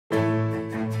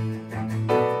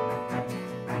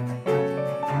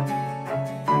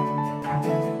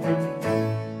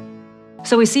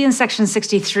So we see in section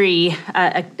 63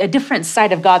 a different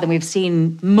side of God than we've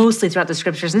seen mostly throughout the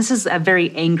scriptures. And this is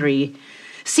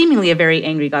seemingly a very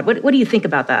angry God. What do you think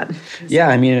about that? Yeah,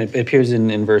 I mean, it appears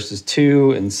in verses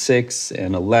 2 and 6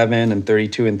 and 11 and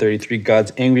 32 and 33.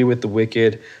 God's angry with the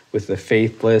wicked, with the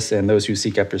faithless, and those who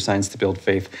seek after signs to build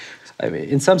faith. I mean,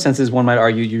 in some senses, one might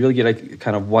argue you really get a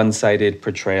kind of one-sided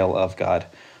portrayal of God.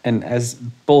 And as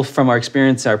both from our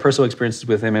experience, our personal experiences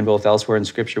with him and both elsewhere in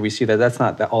Scripture, we see that that's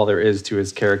not all there is to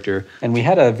his character. And we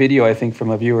had a video, I think, from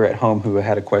a viewer at home who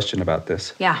had a question about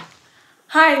this. Yeah.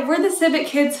 Hi, we're the Civic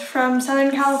Kids from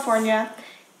Southern California,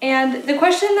 and the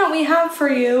question that we have for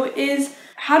you is,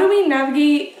 how do we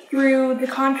navigate through the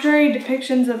contrary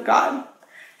depictions of God?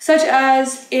 Such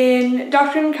as in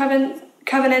Doctrine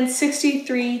Covenants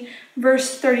 63,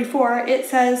 verse 34, it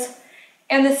says,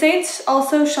 "And the saints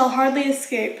also shall hardly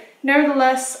escape.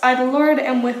 Nevertheless, I the Lord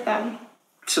am with them."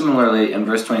 Similarly, in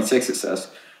verse 26 it says,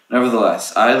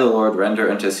 "Nevertheless, I the Lord render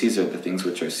unto Caesar the things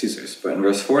which are Caesar's." But in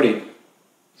verse 40,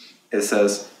 it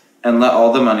says, "And let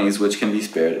all the monies which can be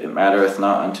spared, it mattereth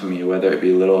not unto me whether it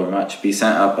be little or much, be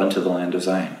sent up unto the land of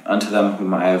Zion, unto them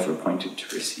whom I have appointed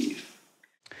to receive."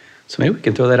 So maybe we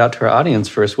can throw that out to our audience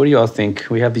first. What do you all think?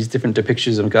 We have these different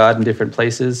depictions of God in different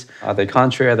places. Are they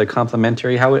contrary? Are they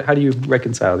complementary? How do you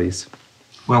reconcile these?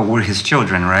 Well, we're his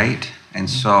children, right? And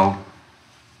so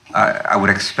I would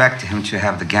expect him to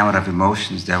have the gamut of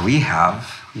emotions that we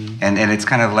have. And it's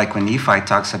kind of like when Nephi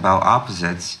talks about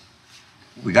opposites,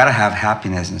 we got to have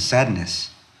happiness and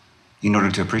sadness in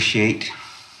order to appreciate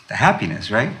the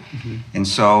happiness, right? And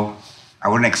so I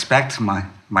wouldn't expect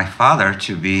my father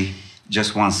to be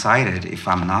just one-sided if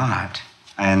I'm not.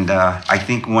 And I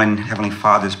think when Heavenly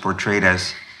Father is portrayed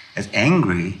as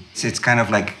angry, it's kind of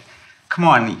like, come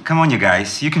on, you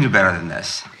guys, you can do better than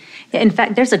this. In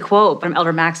fact, there's a quote from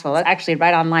Elder Maxwell, actually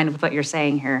right on line with what you're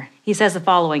saying here. He says the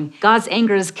following: "God's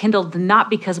anger is kindled not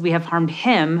because we have harmed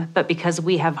him, but because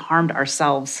we have harmed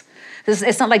ourselves."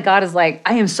 It's not like God is like,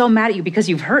 "I am so mad at you because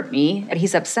you've hurt me." And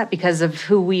he's upset because of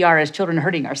who we are as children,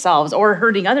 hurting ourselves or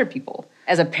hurting other people.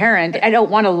 As a parent, I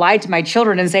don't want to lie to my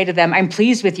children and say to them, "I'm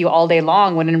pleased with you all day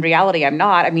long," when in reality I'm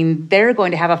not. I mean, they're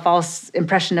going to have a false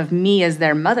impression of me as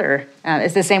their mother.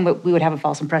 It's the same way we would have a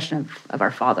false impression of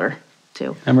our father,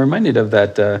 too. I'm reminded of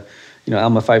that,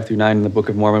 Alma 5-9 in the Book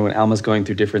of Mormon, when Alma's going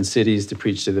through different cities to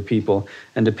preach to the people.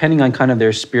 And depending on kind of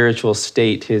their spiritual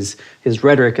state, his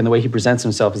rhetoric and the way he presents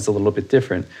himself is a little bit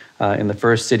different. In the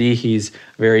first city, he's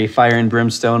very fire and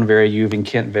brimstone,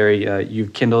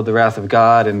 you've kindled the wrath of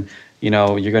God, and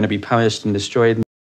you're going to be punished and destroyed.